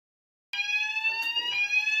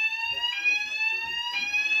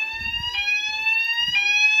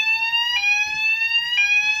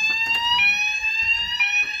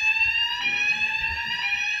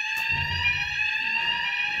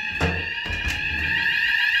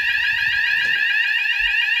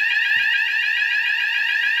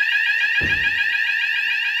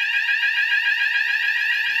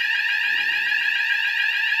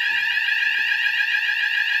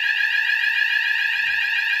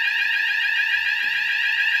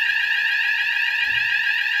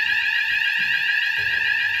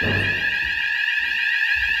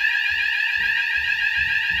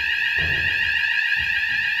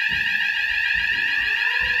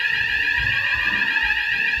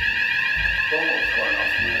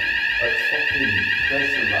fucking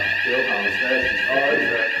Chris and that girl downstairs.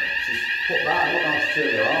 She's put that. I don't know how to turn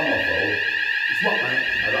the alarm off though. It's what, mate?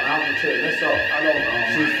 I don't know how to turn this off. I don't know,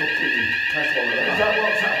 She's mate. fucking pressed one of them. Is that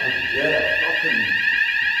what's happened? Yeah, fucking.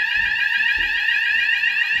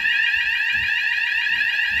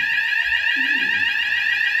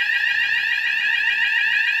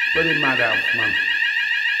 Bloody madhouse, man.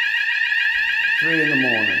 3 in the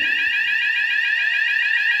morning.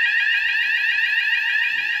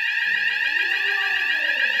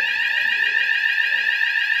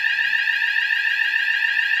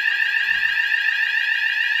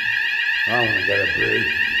 I want to get a brew.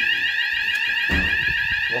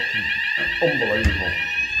 Fucking unbelievable.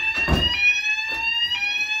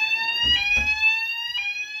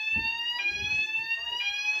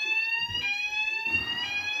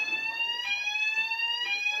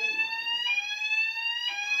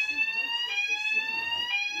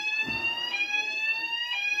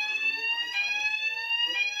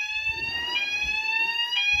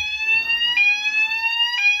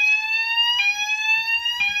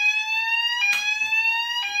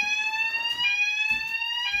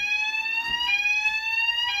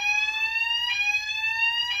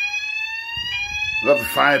 We'll have the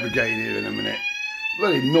fire brigade here in a minute.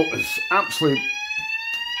 Bloody nutters, absolute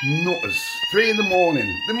nutters. 3 in the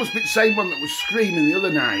morning. They must be the same one that was screaming the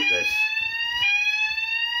other night, this.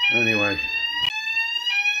 Anyway.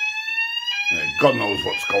 God knows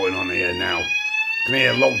what's going on here now. I can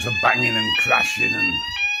hear loads of banging and crashing and...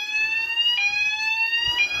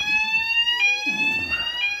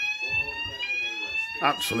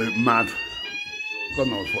 absolute mad. God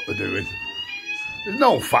knows what they're doing. There's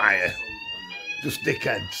no fire. Just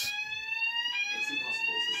dickheads. It's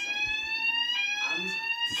impossible to say. And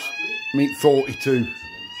sadly, Meet 42.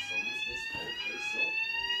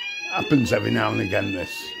 Happens every now and again,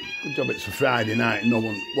 this. Good job it's a Friday night. No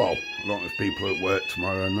one, well, I don't know if people are at work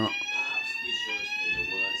tomorrow or not. perhaps we should, in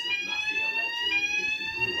the words of mafia legend Nicky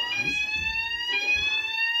Blue Eyes, forget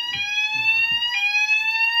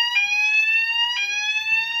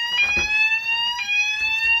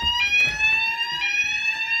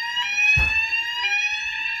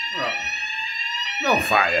No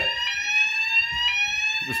fire.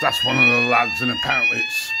 Just asked one of the lads and apparently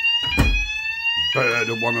it's bird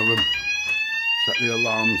or one of them. Set the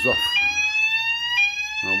alarms off.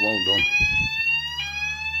 Oh, well done.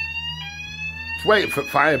 Just waiting for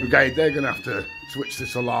fire brigade. They're going to have to switch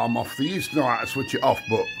this alarm off. They used to know how to switch it off,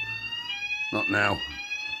 but not now.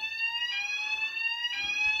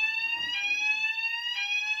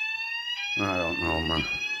 I don't know, man.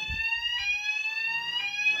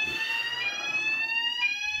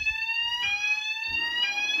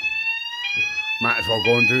 Might as well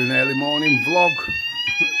go and do an early morning vlog.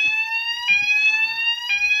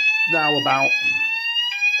 Now about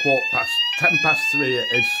 10 past 3 it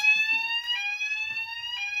is.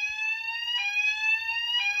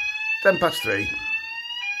 10 past 3.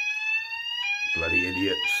 Bloody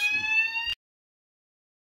idiots.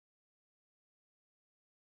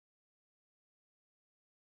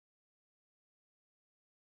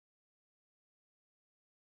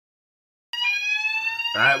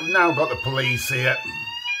 Right, we've now got the police here.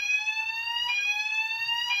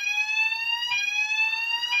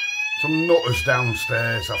 Some nutters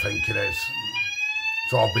downstairs, I think it is.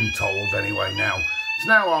 So I've been told anyway now. It's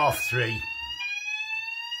now 3:30.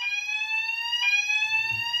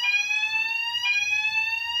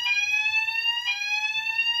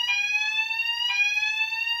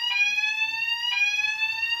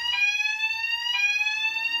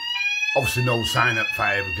 Obviously no sign at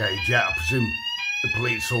fire brigade yet. I presume the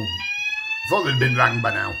police will... I thought they'd been rang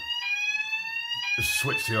by now. Just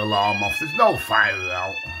switch the alarm off. There's no fire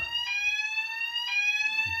out.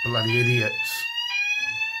 Bloody idiots.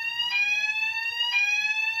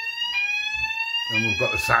 And we've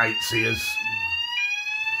got the sightseers.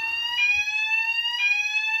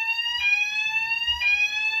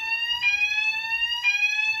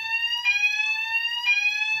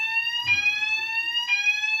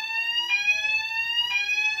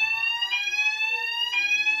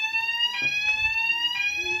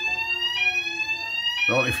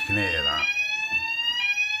 I don't know if you can hear that.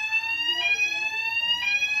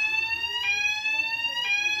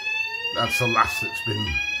 That's the last that's been...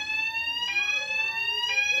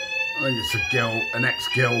 I think it's a girl, an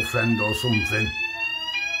ex-girlfriend or something.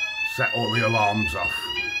 Set all the alarms off.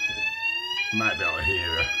 You might be able to hear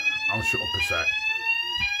her. I'll shut up a sec.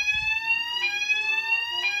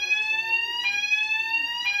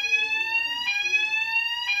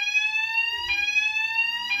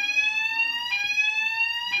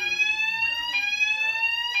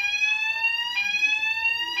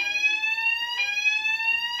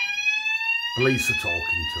 police are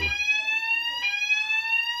talking to her.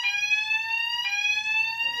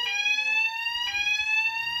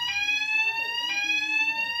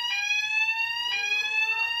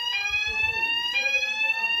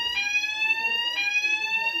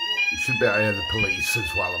 You should be able to hear the police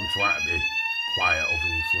as well. I'm trying to be quiet,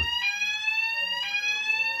 obviously.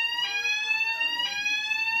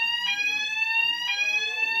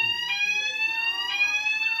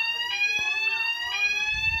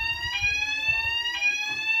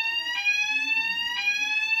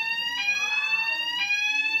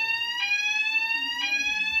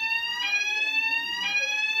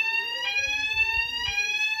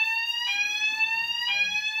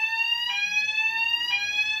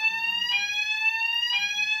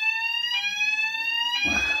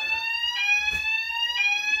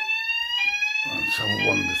 Let's have a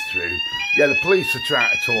wander through. Yeah, the police are trying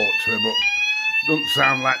to talk to her, but doesn't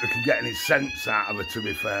sound like they can get any sense out of her, to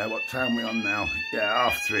be fair. What time are we on now? Yeah,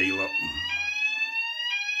 3:30, look.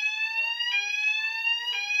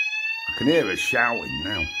 I can hear her shouting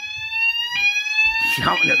now.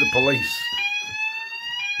 Shouting at the police.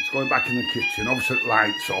 It's going back in the kitchen. Obviously the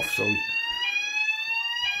light's off, so...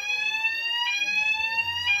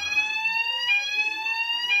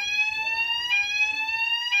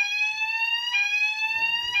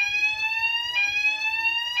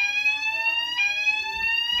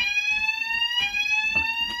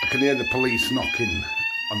 I can hear the police knocking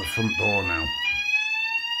on the front door now.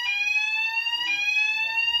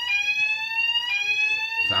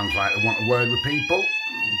 Sounds like they want a word with people.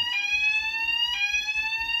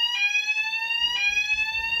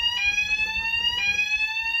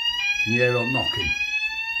 Can you hear them knocking?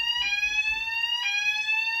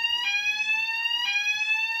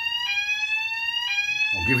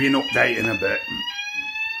 I'll give you an update in a bit.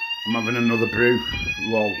 I'm having another brew.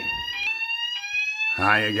 Lol.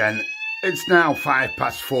 Hi again. It's now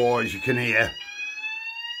 4:05, as you can hear.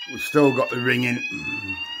 We've still got the ringing.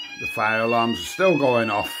 The fire alarms are still going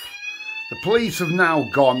off. The police have now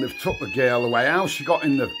gone. They've took the girl away. How she got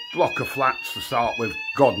in the block of flats to start with,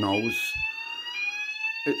 God knows.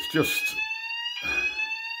 It's just...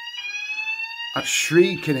 That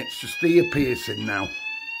shrieking, it's just ear piercing now.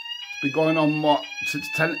 It's been going on, what, since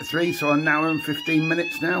 3:10, so an hour and 15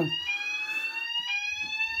 minutes now.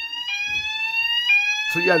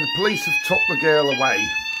 So yeah, the police have took the girl away.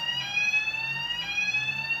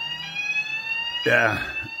 Yeah,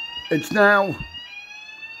 it's now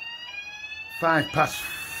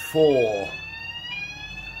 4:05.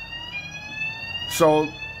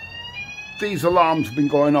 So these alarms have been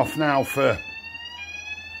going off now for,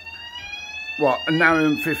 what, an hour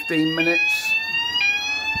and 15 minutes?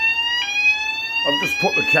 I've just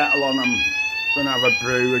put the kettle on. I'm going to have a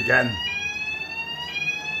brew again.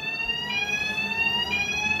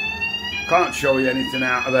 Can't show you anything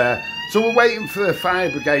out of there. So we're waiting for the fire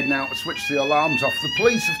brigade now to switch the alarms off. The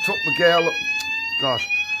police have took the girl... God.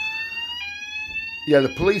 Yeah, the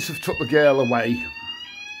police have took the girl away.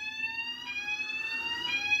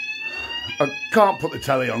 I can't put the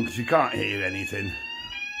telly on because you can't hear anything.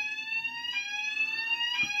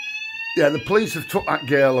 Yeah, the police have took that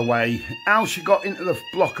girl away. How she got into the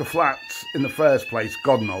block of flats in the first place,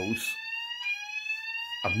 God knows.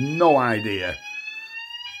 I've no idea.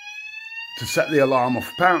 To set the alarm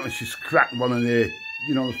off. Apparently she's cracked one of the,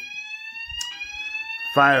 you know,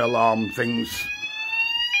 fire alarm things.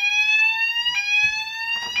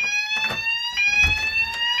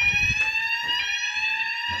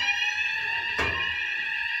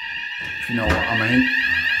 If you know what I mean.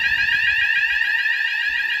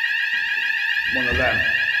 One of them.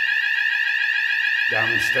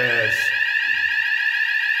 Downstairs.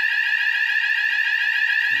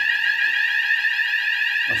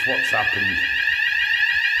 That's what's happened.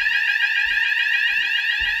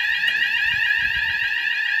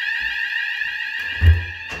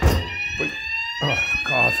 But, oh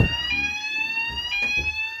God.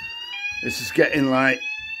 This is getting like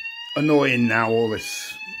annoying now, all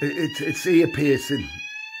this. It's ear piercing.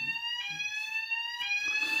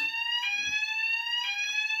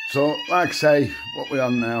 So, like I say, what we're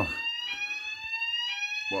on now,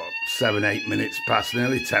 what, 7, 8 minutes past,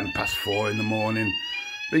 nearly 4:10 in the morning.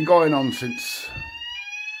 Been going on since,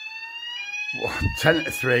 what,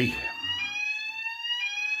 2:50.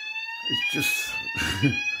 It's just,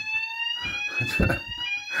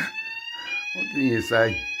 what can you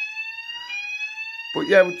say? But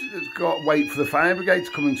yeah, we've just got to wait for the fire brigade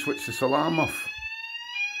to come and switch this alarm off.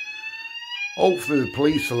 Hopefully the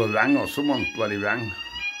police will have rang, or someone's bloody rang.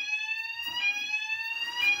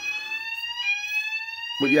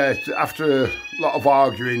 But yeah, after a lot of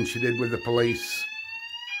arguing she did with the police,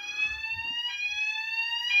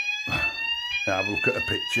 a look at a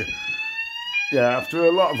picture. Yeah, after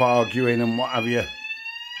a lot of arguing and what have you,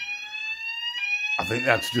 I think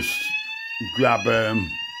that's just grab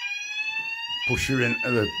push her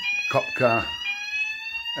into the cop car.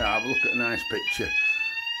 Yeah, have a look at a nice picture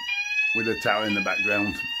with a tower in the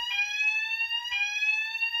background.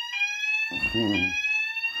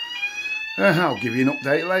 I'll give you an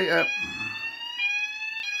update later.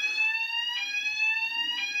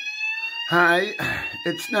 Hi,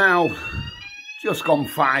 it's now just gone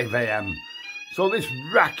 5 AM. So this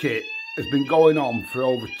racket has been going on for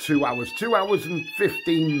over 2 hours, 2 hours and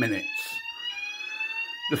 15 minutes.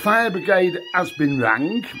 The fire brigade has been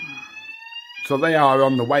rang, so they are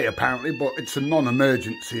on the way apparently, but it's a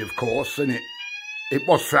non-emergency of course, and it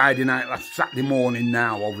was Friday night, last Saturday morning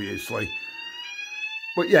now obviously.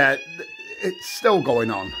 But yeah, it's still going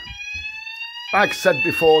on. Like I said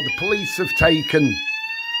before, the police have taken...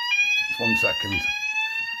 Just 1 second.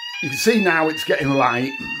 You can see now it's getting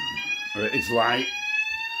light, or it is light.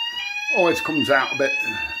 Always comes out a bit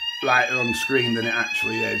lighter on screen than it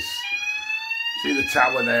actually is. See the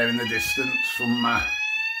tower there in the distance from my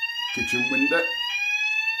kitchen window.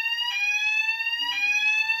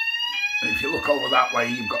 And if you look over that way,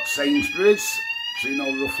 you've got Sainsbury's, so you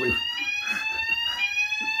know roughly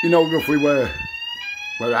where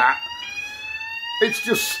we're at. It's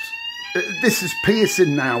just, this is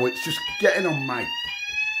piercing now. It's just getting on my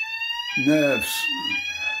nerves.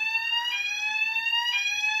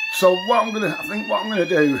 So I think what I'm gonna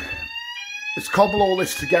do is cobble all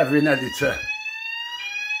this together in editor.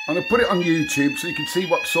 I'm gonna put it on YouTube so you can see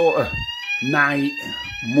what sort of night,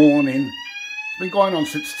 morning. It's been going on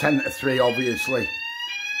since 10 to 3, obviously.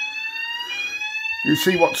 You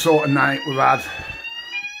see what sort of night we've had.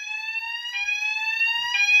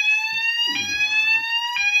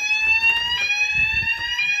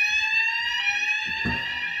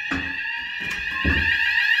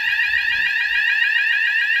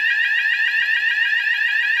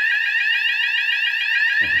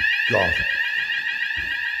 God.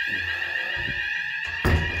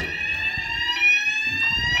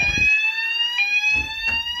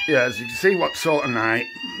 Yeah, as you can see what sort of night.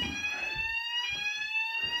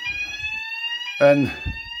 And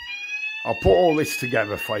I'll put all this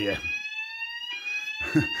together for you.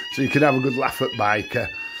 So you can have a good laugh at Biker.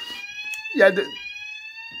 Yeah,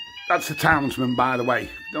 that's the Townsman, by the way.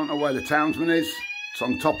 Don't know where the Townsman is. It's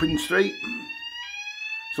on Topping Street.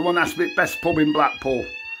 Someone asked me, best pub in Blackpool.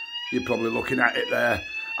 You're probably looking at it there.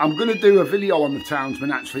 I'm going to do a video on the Townsman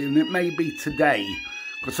actually, and it may be today,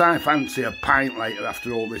 because I fancy a pint later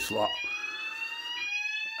after all this lot.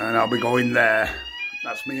 And I'll be going there.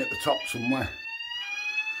 That's me at the top somewhere.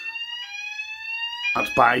 That's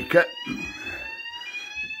Biker.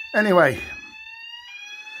 Anyway,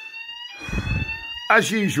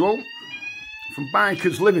 as usual, from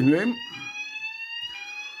Biker's living room,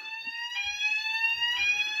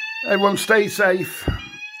 everyone stay safe.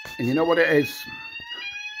 And you know what it is?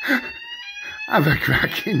 Have a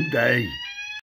cracking day.